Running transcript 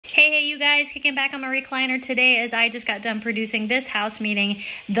Hey, you guys, kicking back on my recliner today as I just got done producing this house meeting,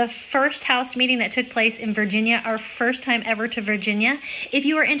 the first house meeting that took place in Virginia, our first time ever to Virginia. If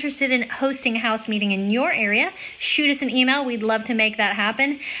you are interested in hosting a house meeting in your area, shoot us an email. We'd love to make that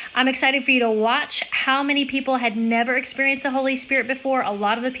happen. I'm excited for you to watch how many people had never experienced the Holy Spirit before. A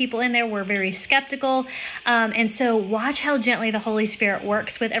lot of the people in there were very skeptical. And so watch how gently the Holy Spirit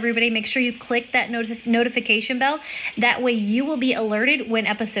works with everybody. Make sure you click that notification bell. That way you will be alerted when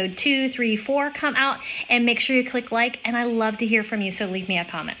episode 2, 3, 4 come out, and make sure you click like, and I love to hear from you, so leave me a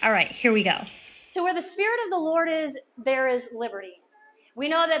comment. All right, here we go. So where the Spirit of the Lord is, there is liberty. We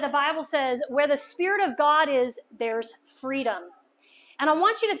know that the Bible says where the Spirit of God is, there's freedom. And I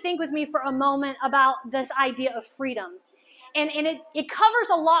want you to think with me for a moment about this idea of freedom. And it covers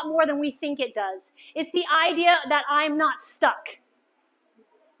a lot more than we think it does. It's the idea that I'm not stuck.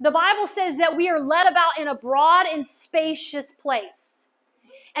 The Bible says that we are led about in a broad and spacious place.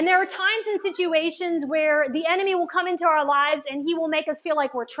 And there are times and situations where the enemy will come into our lives and he will make us feel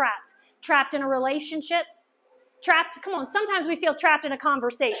like we're trapped. Trapped in a relationship. Sometimes we feel trapped in a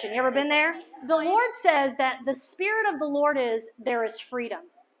conversation. You ever been there? The Lord says that the Spirit of the Lord is, there is freedom.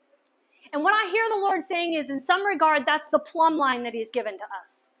 And what I hear the Lord saying is, in some regard, that's the plumb line that He's given to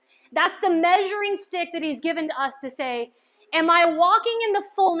us. That's the measuring stick that He's given to us to say, am I walking in the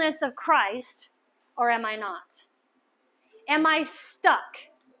fullness of Christ or am I not? Am I stuck?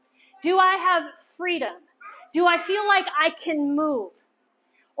 Do I have freedom? Do I feel like I can move?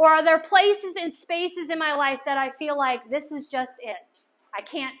 Or are there places and spaces in my life that I feel like this is just it? I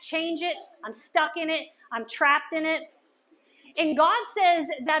can't change it. I'm stuck in it. I'm trapped in it. And God says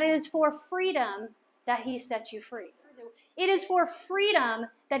that it is for freedom that He sets you free. It is for freedom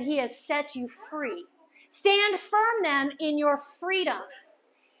that He has set you free. Stand firm then in your freedom.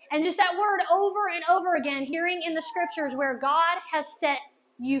 And just that word over and over again, hearing in the scriptures where God has set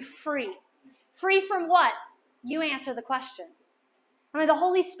you free. Free from what? You answer the question. I mean, the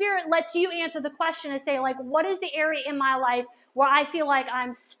Holy Spirit lets you answer the question and say, like, what is the area in my life where I feel like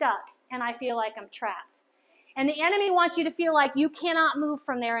I'm stuck and I feel like I'm trapped? And the enemy wants you to feel like you cannot move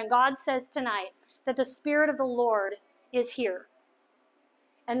from there. And God says tonight that the Spirit of the Lord is here.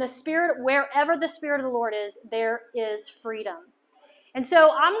 And the Spirit, wherever the Spirit of the Lord is, there is freedom. And so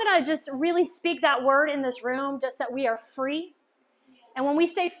I'm going to just really speak that word in this room, just that we are free. And when we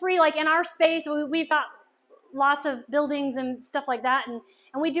say free, like in our space, we've got lots of buildings and stuff like that. And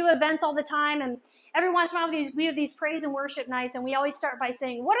we do events all the time. And every once in a while, we have these praise and worship nights. And we always start by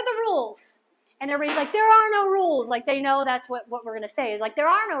saying, what are the rules? And everybody's like, there are no rules. Like they know that's what we're going to say is like, there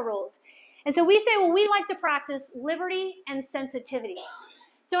are no rules. And so we say, well, we like to practice liberty and sensitivity.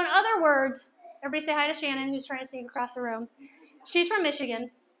 So in other words, everybody say hi to Shannon, who's trying to sneak across the room. She's from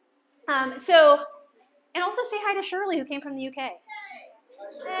Michigan. And also say hi to Shirley, who came from the UK.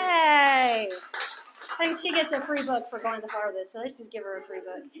 Hey. I think she gets a free book for going the farthest, so let's just give her a free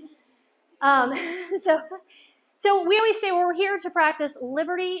book. So we always say, well, we're here to practice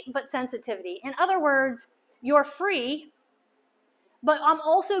liberty but sensitivity. In other words, you're free, but I'm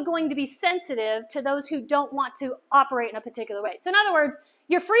also going to be sensitive to those who don't want to operate in a particular way. So in other words,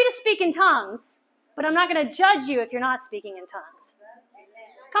 you're free to speak in tongues, but I'm not going to judge you if you're not speaking in tongues.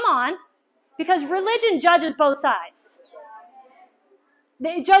 Come on, because religion judges both sides.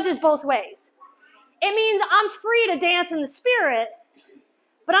 It judges both ways. It means I'm free to dance in the Spirit,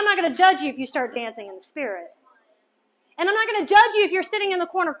 but I'm not going to judge you if you start dancing in the Spirit. And I'm not going to judge you if you're sitting in the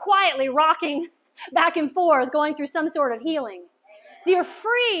corner quietly, rocking back and forth, going through some sort of healing. So you're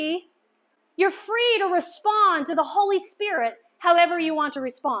free to respond to the Holy Spirit however you want to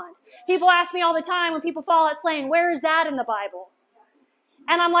respond. People ask me all the time when people fall out slaying, where is that in the Bible?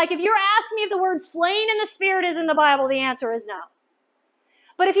 And I'm like, if you're asking me if the word slain in the Spirit is in the Bible, the answer is no.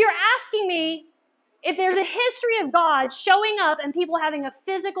 But if you're asking me if there's a history of God showing up and people having a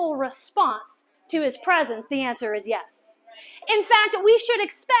physical response to His presence, the answer is yes. In fact, we should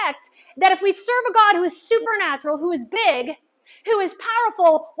expect that if we serve a God who is supernatural, who is big, who is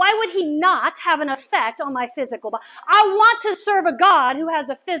powerful, why would He not have an effect on my physical body? I want to serve a God who has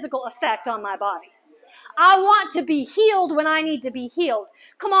a physical effect on my body. I want to be healed when I need to be healed.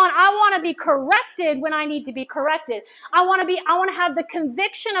 Come on, I want to be corrected when I need to be corrected. I want to have the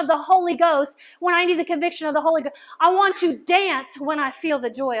conviction of the Holy Ghost when I need the conviction of the Holy Ghost. I want to dance when I feel the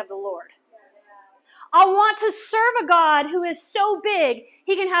joy of the Lord. I want to serve a God who is so big,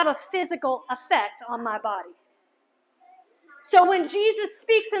 He can have a physical effect on my body. So when Jesus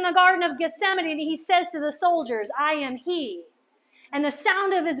speaks in the Garden of Gethsemane, He says to the soldiers, I am He. And the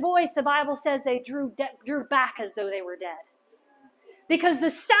sound of His voice, the Bible says they drew back as though they were dead. Because the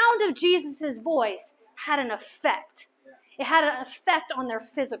sound of Jesus' voice had an effect. it had an effect on their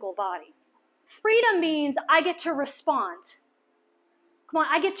physical body. Freedom means I get to respond. Come on,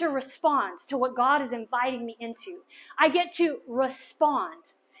 I get to respond to what God is inviting me into. I get to respond.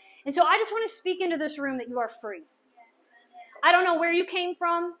 And so I just want to speak into this room that you are free. I don't know where you came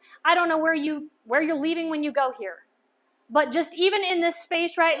from. I don't know where you're leaving when you go here. But just even in this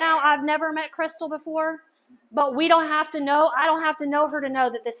space right now, I've never met Crystal before, but we don't have to know. I don't have to know her to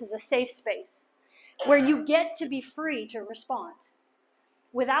know that this is a safe space where you get to be free to respond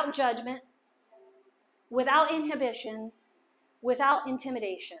without judgment, without inhibition, without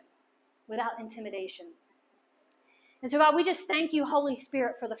intimidation. And so, God, we just thank you, Holy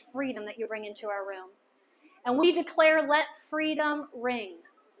Spirit, for the freedom that you bring into our room. And we declare, let freedom ring.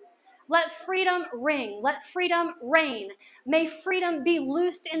 Let freedom ring. Let freedom reign. May freedom be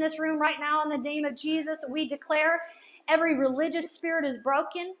loosed in this room right now in the name of Jesus. We declare every religious spirit is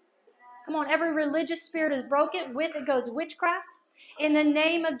broken. Come on, every religious spirit is broken. With it goes witchcraft. In the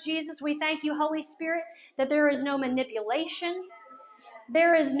name of Jesus, we thank you, Holy Spirit, that there is no manipulation.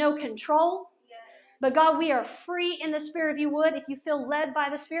 There is no control. But God, we are free in the Spirit if you would. If you feel led by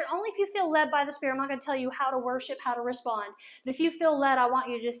the Spirit, only if you feel led by the Spirit. I'm not going to tell you how to worship, how to respond. But if you feel led, I want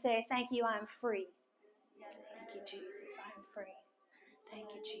you to just say, thank you, I am free. Thank you, Jesus, I am free. Thank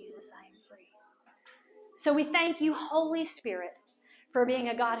you, Jesus, I am free. So we thank you, Holy Spirit, for being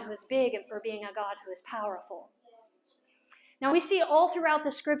a God who is big and for being a God who is powerful. Now we see all throughout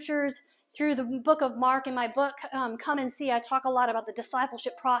the scriptures, through the book of Mark, in my book, Come and See, I talk a lot about the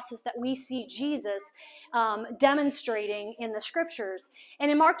discipleship process that we see Jesus demonstrating in the scriptures. And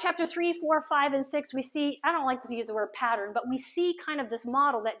in Mark chapter 3, 4, 5, and 6, we see, I don't like to use the word pattern, but we see kind of this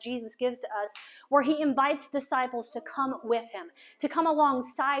model that Jesus gives to us where he invites disciples to come with him, to come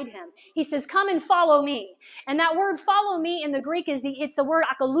alongside him. He says, come and follow me. And that word follow me in the Greek it's the word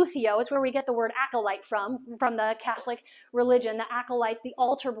akaluthio. It's where we get the word acolyte from the Catholic religion, the acolytes, the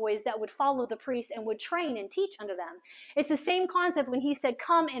altar boys that would follow the priests and would train and teach under them. It's the same concept when he said,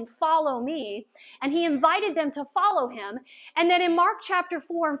 come and follow me. And he invited them to follow him. And then in Mark chapter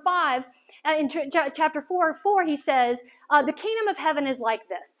 4 and 5, chapter 4 and 4, he says, the kingdom of heaven is like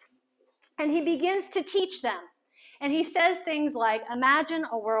this. And he begins to teach them. And he says things like, imagine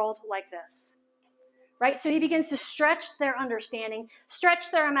a world like this. Right? So he begins to stretch their understanding, stretch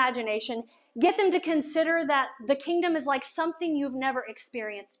their imagination, get them to consider that the kingdom is like something you've never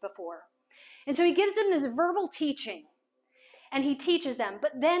experienced before. And so he gives them this verbal teaching. And he teaches them.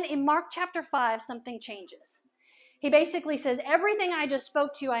 But then in Mark chapter 5, something changes. He basically says, everything I just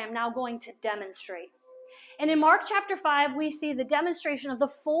spoke to you, I am now going to demonstrate. And in Mark chapter 5, we see the demonstration of the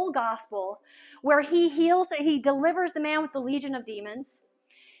full gospel where he delivers the man with the legion of demons.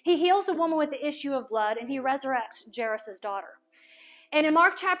 He heals the woman with the issue of blood, and he resurrects Jairus' daughter. And in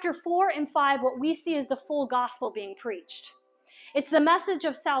Mark chapter 4 and 5, what we see is the full gospel being preached. It's the message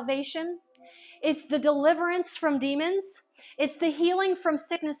of salvation. It's the deliverance from demons. It's the healing from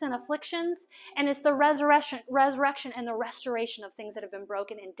sickness and afflictions. And it's the resurrection and the restoration of things that have been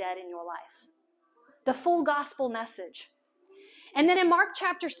broken and dead in your life. The full gospel message. And then in Mark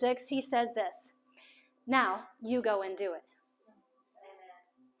chapter 6, he says this, now you go and do it.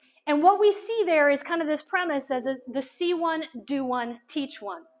 And what we see there is kind of this premise as the see one, do one, teach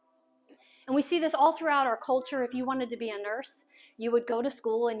one. And we see this all throughout our culture. If you wanted to be a nurse, you would go to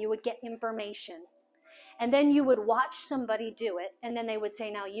school and you would get information. And then you would watch somebody do it, and then they would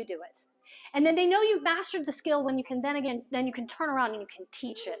say, now you do it. And then they know you've mastered the skill when you can then you can turn around and you can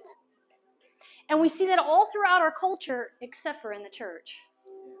teach it. And we see that all throughout our culture, except for in the church.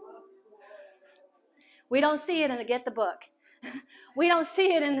 We don't see it in the get the book. We don't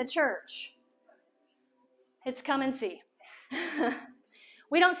see it in the church. It's come and see.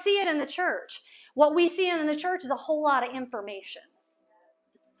 We don't see it in the church. What we see in the church is a whole lot of information.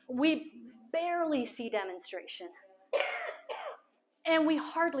 We barely see demonstration. And we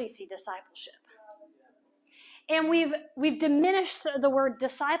hardly see discipleship. And we've diminished the word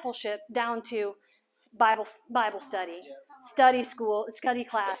discipleship down to Bible study school, study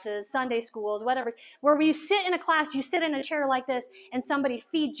classes, Sunday schools, whatever. Where you sit in a class, you sit in a chair like this, and somebody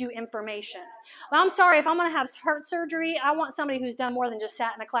feeds you information. Well, I'm sorry, if I'm going to have heart surgery, I want somebody who's done more than just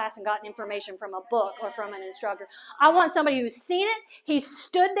sat in a class and gotten information from a book or from an instructor. I want somebody who's seen it, he's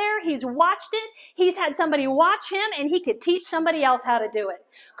stood there, he's watched it, he's had somebody watch him, and he could teach somebody else how to do it.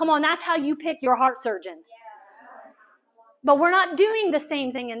 Come on, that's how you pick your heart surgeon. But we're not doing the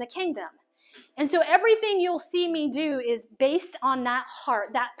same thing in the kingdom. And so everything you'll see me do is based on that heart,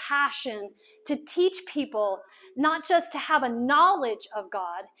 that passion to teach people, not just to have a knowledge of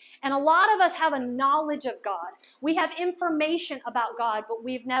God. And a lot of us have a knowledge of God. We have information about God, but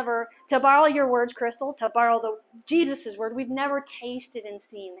we've never, to borrow your words, Crystal, to borrow Jesus' word, we've never tasted and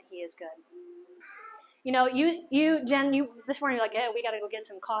seen that he is good. You know, Jen, this morning you're like, hey, we got to go get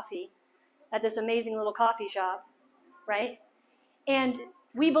some coffee at this amazing little coffee shop, right? And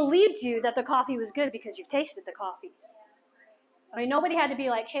we believed you that the coffee was good because you've tasted the coffee. I mean, nobody had to be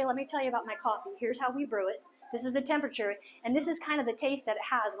like, hey, let me tell you about my coffee. Here's how we brew it. This is the temperature. And this is kind of the taste that it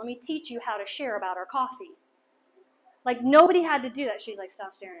has. Let me teach you how to share about our coffee. Like, nobody had to do that. She's like,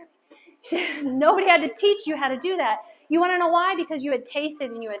 stop staring at me. Nobody had to teach you how to do that. You want to know why? Because you had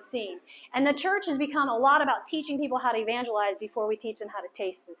tasted and you had seen. And the church has become a lot about teaching people how to evangelize before we teach them how to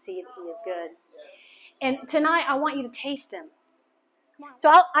taste and see that he is good. And tonight, I want you to taste him.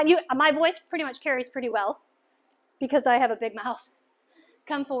 So my voice pretty much carries pretty well because I have a big mouth.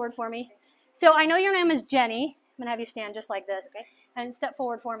 Come forward for me. So I know your name is Jenny. I'm going to have you stand just like this. Okay. And step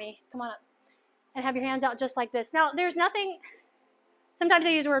forward for me. Come on up. And have your hands out just like this. Now, there's nothing, sometimes I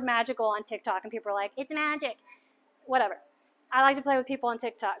use the word magical on TikTok and people are like, it's magic. Whatever. I like to play with people on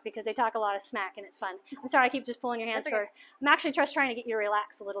TikTok because they talk a lot of smack and it's fun. I'm sorry I keep just pulling your hands forward. I'm actually just trying to get you to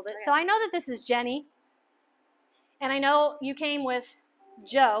relax a little bit. Okay. So I know that this is Jenny. And I know you came with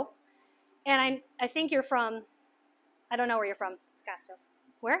Joe, and I think you're from, I don't know where you're from. Scottsville.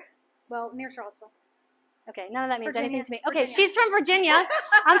 Where? Well, near Charlottesville. Okay, none of that means Virginia. anything to me. Okay, Virginia. she's from Virginia.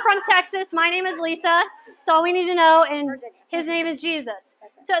 I'm from Texas. My name is Lisa. That's all we need to know, and Virginia. his name is Jesus.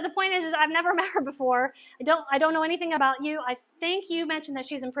 Right. So the point is I've never met her before. I don't know anything about you. I think you mentioned that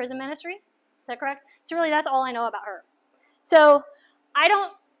she's in prison ministry. Is that correct? So really, that's all I know about her. So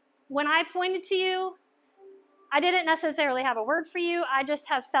when I pointed to you, I didn't necessarily have a word for you. I just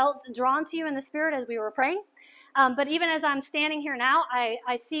have felt drawn to you in the Spirit as we were praying. But even as I'm standing here now,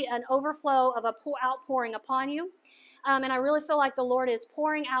 I see an overflow of a outpouring upon you. And I really feel like the Lord is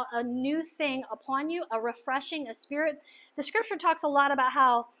pouring out a new thing upon you, a refreshing, a spirit. The scripture talks a lot about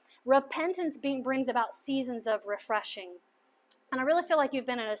how repentance brings about seasons of refreshing. And I really feel like you've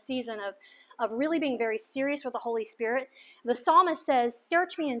been in a season of really being very serious with the Holy Spirit. The psalmist says,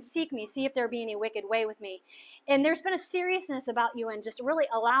 search me and seek me, see if there be any wicked way with me. And there's been a seriousness about you and just really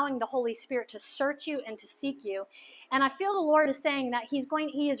allowing the Holy Spirit to search you and to seek you. And I feel the Lord is saying that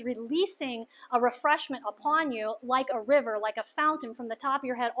He is releasing a refreshment upon you like a river, like a fountain from the top of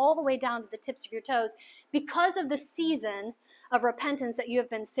your head all the way down to the tips of your toes because of the season of repentance that you have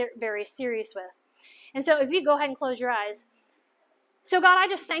been very serious with. And so if you go ahead and close your eyes. So God, I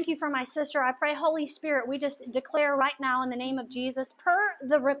just thank you for my sister. I pray, Holy Spirit, we just declare right now in the name of Jesus, per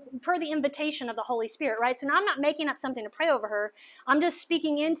the invitation of the Holy Spirit, right? So now I'm not making up something to pray over her. I'm just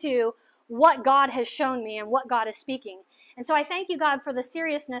speaking into what God has shown me and what God is speaking. And so I thank you, God, for the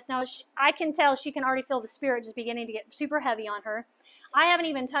seriousness. Now, I can tell she can already feel the Spirit just beginning to get super heavy on her. I haven't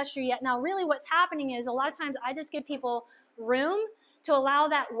even touched her yet. Now, really what's happening is a lot of times I just give people room to allow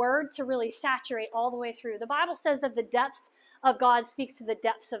that word to really saturate all the way through. The Bible says that the depths of God speaks to the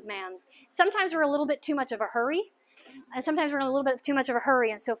depths of man. Sometimes we're a little bit too much of a hurry, and sometimes we're in a little bit too much of a hurry.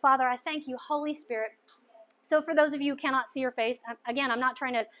 And so, Father, I thank you, Holy Spirit. So for those of you who cannot see her face, again, I'm not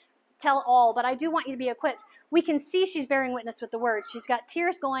trying to tell all, but I do want you to be equipped. We can see she's bearing witness with the word. She's got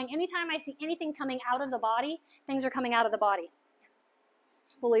tears going. Anytime I see anything coming out of the body, things are coming out of the body.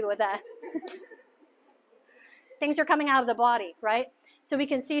 We'll leave it with that. Things are coming out of the body, right? So we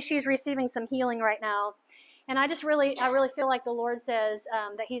can see she's receiving some healing right now. And I really feel like the Lord says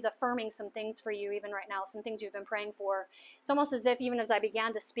that He's affirming some things for you even right now, some things you've been praying for. It's almost as if even as I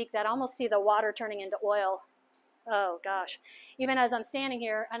began to speak that, I almost see the water turning into oil. Oh, gosh. Even as I'm standing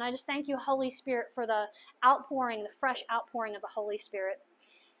here, and I just thank you, Holy Spirit, for the outpouring, the fresh outpouring of the Holy Spirit.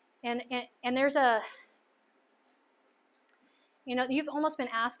 And there's you've almost been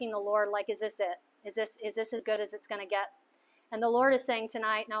asking the Lord, like, is this it? Is this as good as it's going to get? And the Lord is saying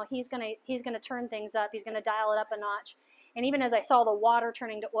tonight, now He's going to turn things up. He's going to dial it up a notch. And even as I saw the water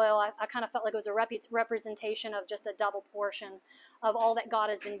turning to oil, I kind of felt like it was a representation of just a double portion of all that God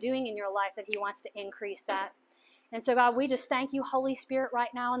has been doing in your life, that He wants to increase that. And so, God, we just thank you, Holy Spirit,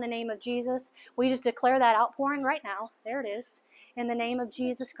 right now in the name of Jesus. We just declare that outpouring right now. There it is. In the name of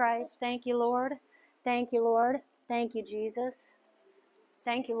Jesus Christ. Thank you, Lord. Thank you, Lord. Thank you, Jesus.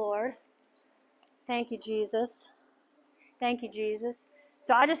 Thank you, Lord. Thank you, Jesus. Thank you, Jesus.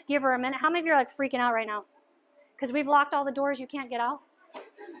 So I just give her a minute. How many of you are like freaking out right now? Because we've locked all the doors. You can't get out.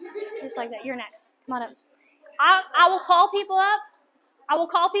 Just like that. You're next. Come on up. I will call people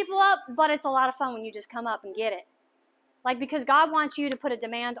up. But it's a lot of fun when you just come up and get it. Like, because God wants you to put a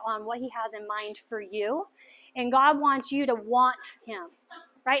demand on what he has in mind for you. And God wants you to want him,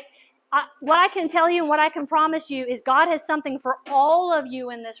 right? What I can tell you and what I can promise you is God has something for all of you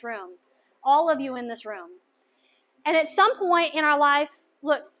in this room. All of you in this room. And at some point in our life,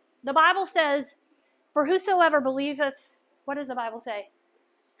 look, the Bible says, for whosoever believeth, what does the Bible say?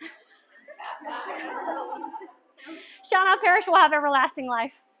 Shall not perish, will have everlasting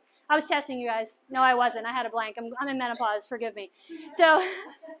life. I was testing you guys. No, I wasn't. I had a blank. I'm in menopause. Forgive me. So,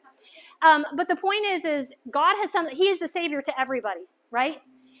 but the point is God has something. He is the Savior to everybody, right?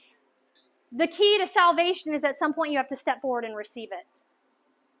 The key to salvation is at some point you have to step forward and receive it,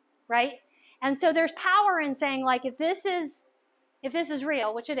 right? And so there's power in saying, like, if this is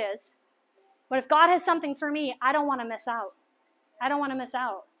real, which it is, but if God has something for me, I don't want to miss out. I don't want to miss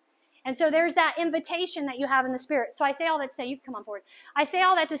out. And so there's that invitation that you have in the Spirit. So I say all that to say, you can come on forward. I say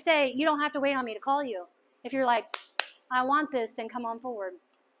all that to say, you don't have to wait on me to call you. If you're like, I want this, then come on forward.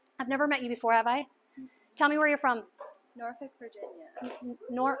 I've never met you before, have I? Tell me where you're from. Norfolk,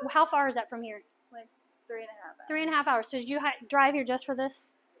 Virginia. How far is that from here? Like 3.5 hours. 3.5 hours. So did you drive here just for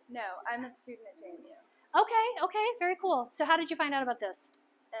this? No, I'm a student at JMU. Okay, very cool. So how did you find out about this?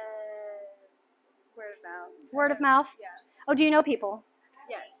 Word of mouth. Word of mouth? Yeah. Oh, do you know people?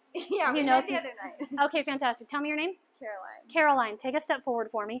 Yes. Yeah, we met the other night. Okay, fantastic. Tell me your name. Caroline. Caroline, take a step forward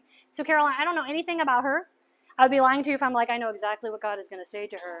for me. So Caroline, I don't know anything about her. I would be lying to you if I'm like, I know exactly what God is going to say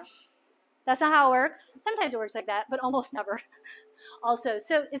to her. That's not how it works. Sometimes it works like that, but almost never. Also,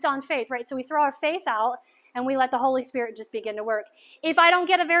 so it's on faith, right? So we throw our faith out and we let the Holy Spirit just begin to work. If I don't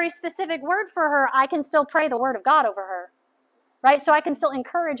get a very specific word for her, I can still pray the word of God over her, right? So I can still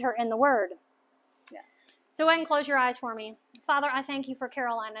encourage her in the word. Yeah. So go ahead and close your eyes for me. Father, I thank you for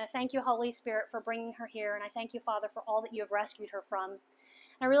Caroline. I thank you, Holy Spirit, for bringing her here. And I thank you, Father, for all that you have rescued her from. And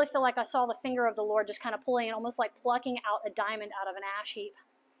I really feel like I saw the finger of the Lord just kind of pulling and almost like plucking out a diamond out of an ash heap.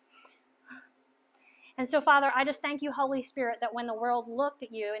 And so, Father, I just thank you, Holy Spirit, that when the world looked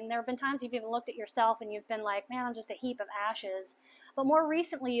at you, and there have been times you've even looked at yourself and you've been like, man, I'm just a heap of ashes. But more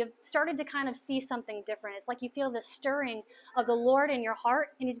recently, you've started to kind of see something different. It's like you feel the stirring of the Lord in your heart,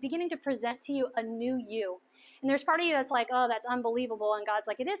 and he's beginning to present to you a new you. And there's part of you that's like, oh, that's unbelievable. And God's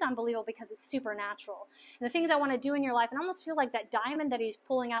like, it is unbelievable because it's supernatural. And the things I want to do in your life, and I almost feel like that diamond that he's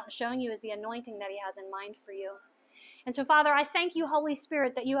pulling out and showing you is the anointing that he has in mind for you. And so, Father, I thank you, Holy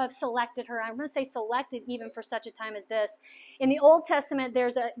Spirit, that you have selected her. I'm going to say selected even for such a time as this. In the Old Testament,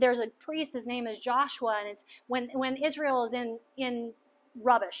 there's a priest, his name is Joshua, and it's when Israel is in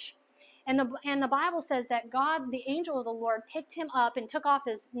rubbish. And the Bible says that God, the angel of the Lord, picked him up and took off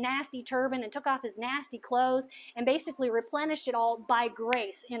his nasty turban and took off his nasty clothes and basically replenished it all by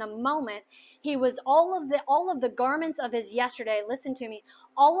grace. In a moment, he was all of the garments of his yesterday. Listen to me.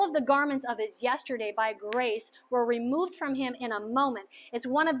 All of the garments of his yesterday by grace were removed from him in a moment. It's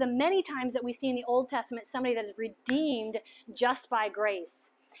one of the many times that we see in the Old Testament somebody that is redeemed just by grace.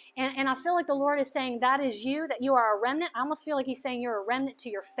 And I feel like the Lord is saying that is you, that you are a remnant. I almost feel like he's saying you're a remnant to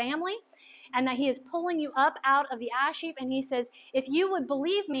your family, and that he is pulling you up out of the ash heap. And he says, if you would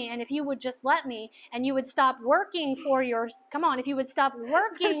believe me, and if you would just let me, and you would stop working for your, if you would stop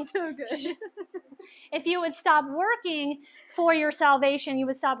working. That's so good. If you would stop working for your salvation, you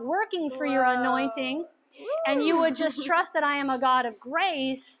would stop working for your anointing, and you would just trust that I am a God of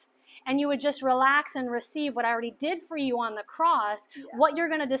grace, and you would just relax and receive what I already did for you on the cross, what you're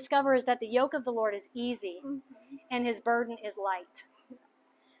going to discover is that the yoke of the Lord is easy, and his burden is light.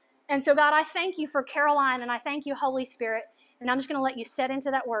 And so, God, I thank you for Caroline, and I thank you, Holy Spirit, and I'm just going to let you set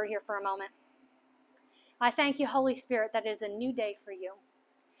into that word here for a moment. I thank you, Holy Spirit, that it is a new day for you.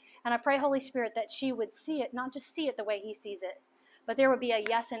 And I pray, Holy Spirit, that she would see it, not just see it the way he sees it, but there would be a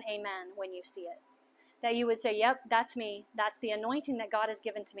yes and amen when you see it. That you would say, yep, that's me. That's the anointing that God has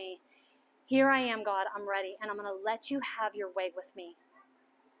given to me. Here I am, God, I'm ready, and I'm going to let you have your way with me.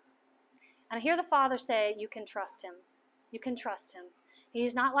 And I hear the Father say, you can trust him. You can trust him.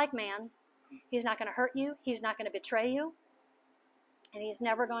 He's not like man. He's not going to hurt you. He's not going to betray you. And he's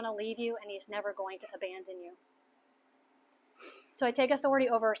never going to leave you, and he's never going to abandon you. So I take authority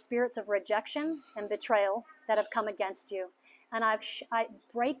over spirits of rejection and betrayal that have come against you. And I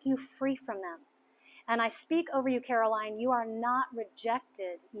break you free from them. And I speak over you, Caroline. You are not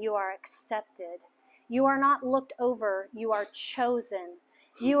rejected. You are accepted. You are not looked over. You are chosen.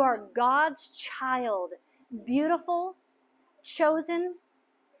 You are God's child. Beautiful, chosen.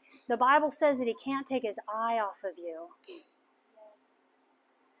 The Bible says that he can't take his eye off of you.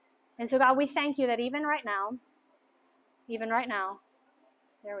 And so, God, we thank you that even right now,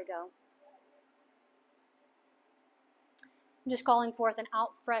 there we go. I'm just calling forth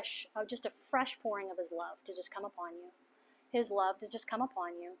just a fresh pouring of his love to just come upon you. His love to just come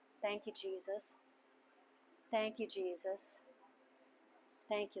upon you. Thank you, Jesus. Thank you, Jesus.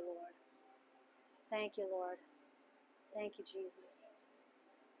 Thank you, Lord. Thank you, Lord. Thank you, Jesus.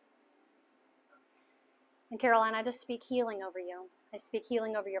 And Caroline, I just speak healing over you. I speak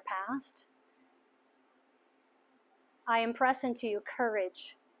healing over your past. I impress into you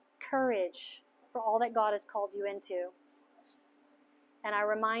courage for all that God has called you into. And I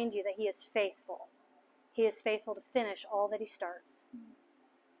remind you that He is faithful. He is faithful to finish all that He starts.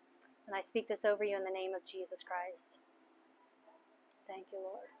 And I speak this over you in the name of Jesus Christ. Thank you,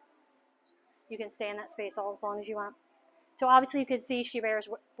 Lord. You can stay in that space all as long as you want. So obviously you could see she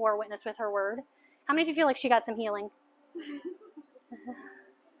bore witness with her word. How many of you feel like she got some healing?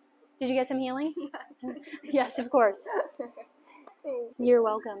 Did you get some healing? Yeah. Yes, of course. You're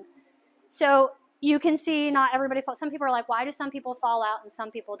welcome. So you can see not everybody falls. Some people are like, why do some people fall out and some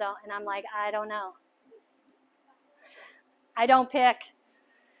people don't? And I'm like, I don't know. I don't pick.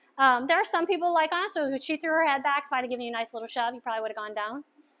 There are some people like, honestly, she threw her head back. If I'd have given you a nice little shove, you probably would have gone down.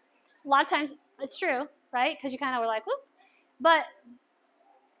 A lot of times, it's true, right? Because you kind of were like, whoop. But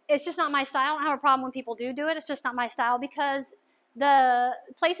it's just not my style. I don't have a problem when people do it. It's just not my style because the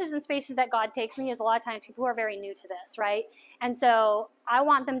places and spaces that God takes me is a lot of times people who are very new to this, right? And so I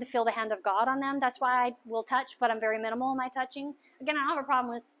want them to feel the hand of God on them. That's why I will touch, but I'm very minimal in my touching. Again, I don't have a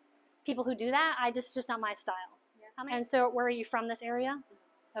problem with people who do that. It's just not my style. Yeah. And so where are you from, this area?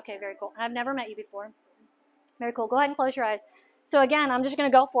 Okay, very cool. I've never met you before. Very cool. Go ahead and close your eyes. So again, I'm just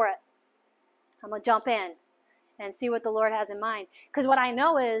going to go for it. I'm going to jump in and see what the Lord has in mind. Because what I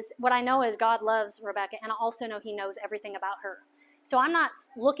know is God loves Rebecca, and I also know He knows everything about her. So I'm not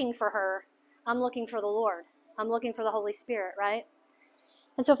looking for her. I'm looking for the Lord. I'm looking for the Holy Spirit, right?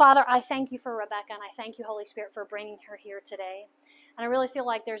 And so, Father, I thank you for Rebecca, and I thank you, Holy Spirit, for bringing her here today. And I really feel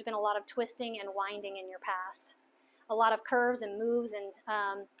like there's been a lot of twisting and winding in your past. A lot of curves and moves and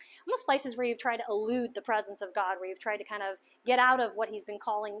almost places where you've tried to elude the presence of God, where you've tried to kind of get out of what He's been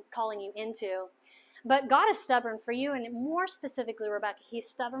calling you into. But God is stubborn for you, and more specifically, Rebecca, He's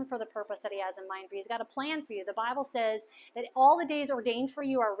stubborn for the purpose that He has in mind for you. He's got a plan for you. The Bible says that all the days ordained for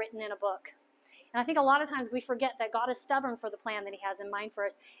you are written in a book. And I think a lot of times we forget that God is stubborn for the plan that He has in mind for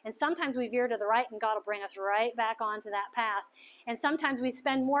us. And sometimes we veer to the right, and God will bring us right back onto that path. And sometimes we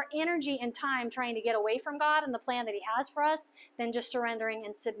spend more energy and time trying to get away from God and the plan that He has for us than just surrendering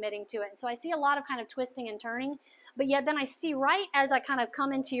and submitting to it. And so I see a lot of kind of twisting and turning. But yet then I see right as I kind of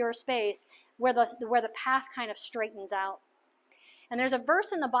come into your space where the path kind of straightens out. And there's a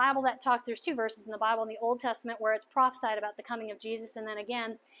verse in the Bible that talks, there's two verses in the Bible in the Old Testament where it's prophesied about the coming of Jesus. And then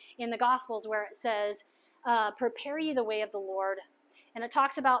again in the Gospels where it says, prepare ye the way of the Lord. And it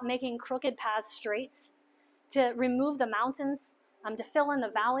talks about making crooked paths straight, to remove the mountains, to fill in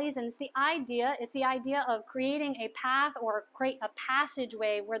the valleys. And it's the idea of creating a path or create a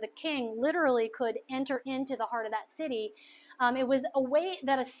passageway where the king literally could enter into the heart of that city. It was a way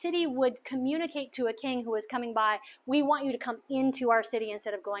that a city would communicate to a king who was coming by, we want you to come into our city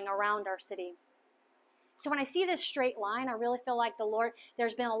instead of going around our city. So when I see this straight line, I really feel like the Lord,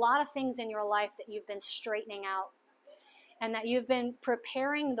 there's been a lot of things in your life that you've been straightening out and that you've been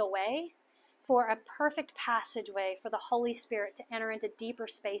preparing the way for a perfect passageway for the Holy Spirit to enter into deeper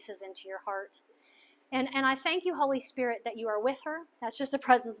spaces into your heart. And I thank you, Holy Spirit, that you are with her. That's just the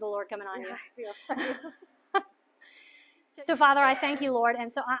presence of the Lord coming on you. So, Father, I thank you, Lord.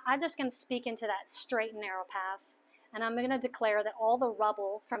 And so I'm just going to speak into that straight and narrow path. And I'm going to declare that all the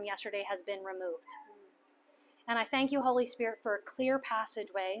rubble from yesterday has been removed. And I thank you, Holy Spirit, for a clear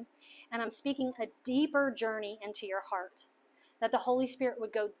passageway. And I'm speaking a deeper journey into your heart. That the Holy Spirit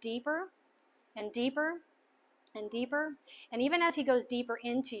would go deeper and deeper and deeper. And even as He goes deeper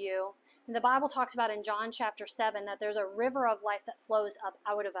into you, the Bible talks about in John chapter 7 that there's a river of life that flows up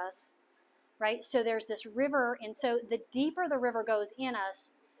out of us. Right? So there's this river, and so the deeper the river goes in us,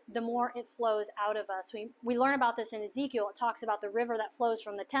 the more it flows out of us. We learn about this in Ezekiel. It talks about the river that flows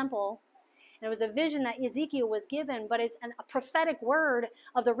from the temple, and it was a vision that Ezekiel was given, but it's a prophetic word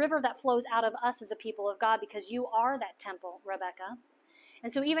of the river that flows out of us as a people of God, because you are that temple, Rebecca.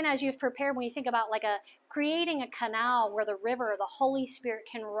 And so even as you've prepared, when you think about like creating a canal where the river, the Holy Spirit,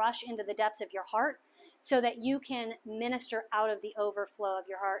 can rush into the depths of your heart so that you can minister out of the overflow of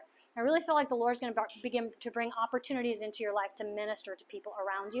your heart. I really feel like the Lord's going to begin to bring opportunities into your life to minister to people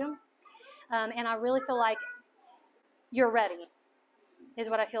around you. And I really feel like you're ready, is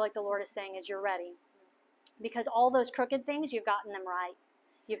what I feel like the Lord is saying, is you're ready. Because all those crooked things, you've gotten them right.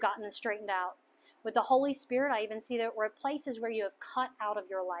 You've gotten them straightened out. With the Holy Spirit, I even see that there were places where you have cut out of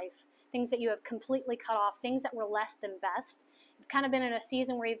your life, things that you have completely cut off, things that were less than best. You've kind of been in a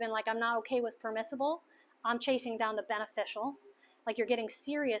season where you've been like, I'm not okay with permissible. I'm chasing down the beneficial, like you're getting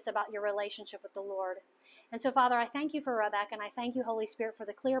serious about your relationship with the Lord. And so, Father, I thank you for Rebecca, and I thank you, Holy Spirit, for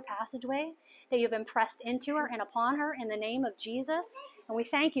the clear passageway that you've impressed into her and upon her in the name of Jesus. And we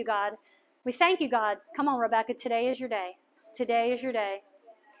thank you, God. We thank you, God. Come on, Rebecca, today is your day. Today is your day.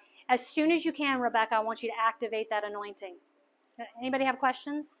 As soon as you can, Rebecca, I want you to activate that anointing. Anybody have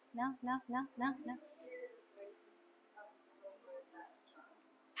questions? No.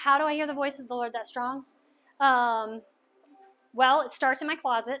 How do I hear the voice of the Lord that strong? Well, it starts in my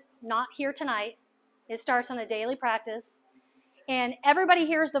closet, not here tonight. It starts on a daily practice. And everybody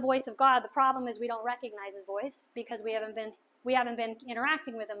hears the voice of God. The problem is we don't recognize his voice because we haven't been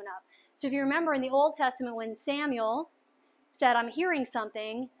interacting with him enough. So if you remember in the Old Testament when Samuel said, I'm hearing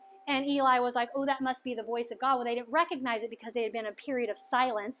something, and Eli was like, oh, that must be the voice of God. Well, they didn't recognize it because they had been in a period of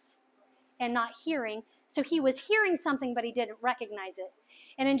silence and not hearing. So he was hearing something, but he didn't recognize it.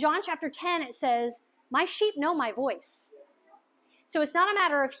 And in John chapter 10, it says, my sheep know my voice. So it's not a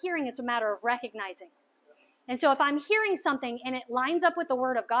matter of hearing, it's a matter of recognizing. And so if I'm hearing something and it lines up with the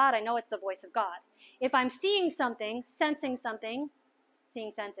word of God, I know it's the voice of God. If I'm seeing something, sensing something,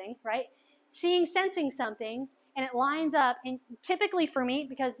 right? Sensing something, and it lines up, and typically for me,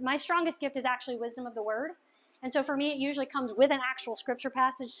 because my strongest gift is actually wisdom of the word, and so for me, it usually comes with an actual scripture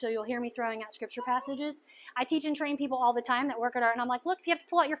passage, so you'll hear me throwing out scripture passages. I teach and train people all the time that work at art, and I'm like, look, if you have to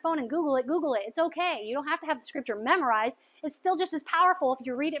pull out your phone and Google it. It's okay. You don't have to have the scripture memorized. It's still just as powerful if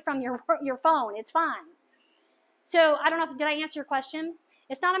you read it from your phone. It's fine. So I don't know, did I answer your question?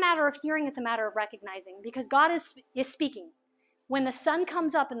 It's not a matter of hearing, it's a matter of recognizing, because God is speaking. When the sun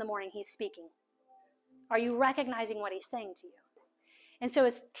comes up in the morning, he's speaking. Are you recognizing what he's saying to you? And so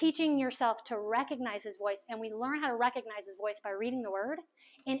it's teaching yourself to recognize his voice, and we learn how to recognize his voice by reading the word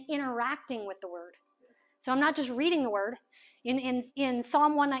and interacting with the word. So I'm not just reading the word. In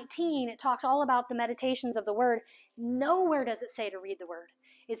Psalm 119, it talks all about the meditations of the word. Nowhere does it say to read the word.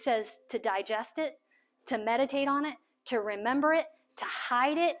 It says to digest it, to meditate on it, to remember it, to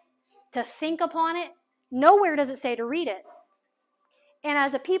hide it, to think upon it. Nowhere does it say to read it. And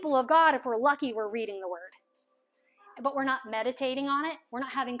as a people of God, if we're lucky, we're reading the word. But we're not meditating on it. We're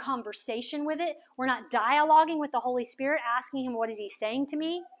not having conversation with it. We're not dialoguing with the Holy Spirit, asking him, what is he saying to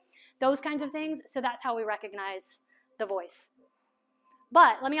me? Those kinds of things. So that's how we recognize the voice.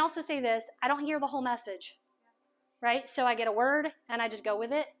 But let me also say this. I don't hear the whole message, right? So I get a word and I just go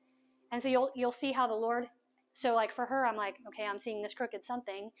with it. And so you'll see how the Lord, so like for her, I'm like, okay, I'm seeing this crooked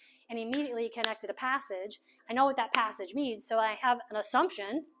something, and immediately connected a passage. I know what that passage means, so I have an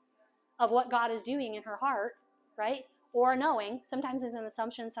assumption of what God is doing in her heart, right? Or a knowing. Sometimes it's an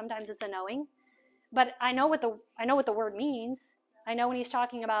assumption, sometimes it's a knowing. But I know what the word means. I know when he's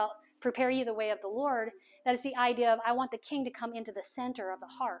talking about prepare you the way of the Lord, that is the idea of I want the king to come into the center of the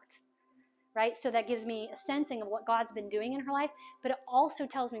heart. Right? So that gives me a sensing of what God's been doing in her life, but it also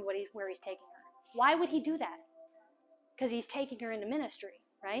tells me where he's taking her. Why would he do that? Because he's taking her into ministry,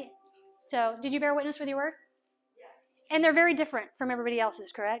 right? So did you bear witness with your word? Yeah. And they're very different from everybody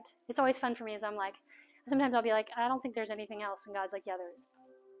else's, correct? It's always fun for me as I'm like, sometimes I'll be like, I don't think there's anything else. And God's like, yeah, there is.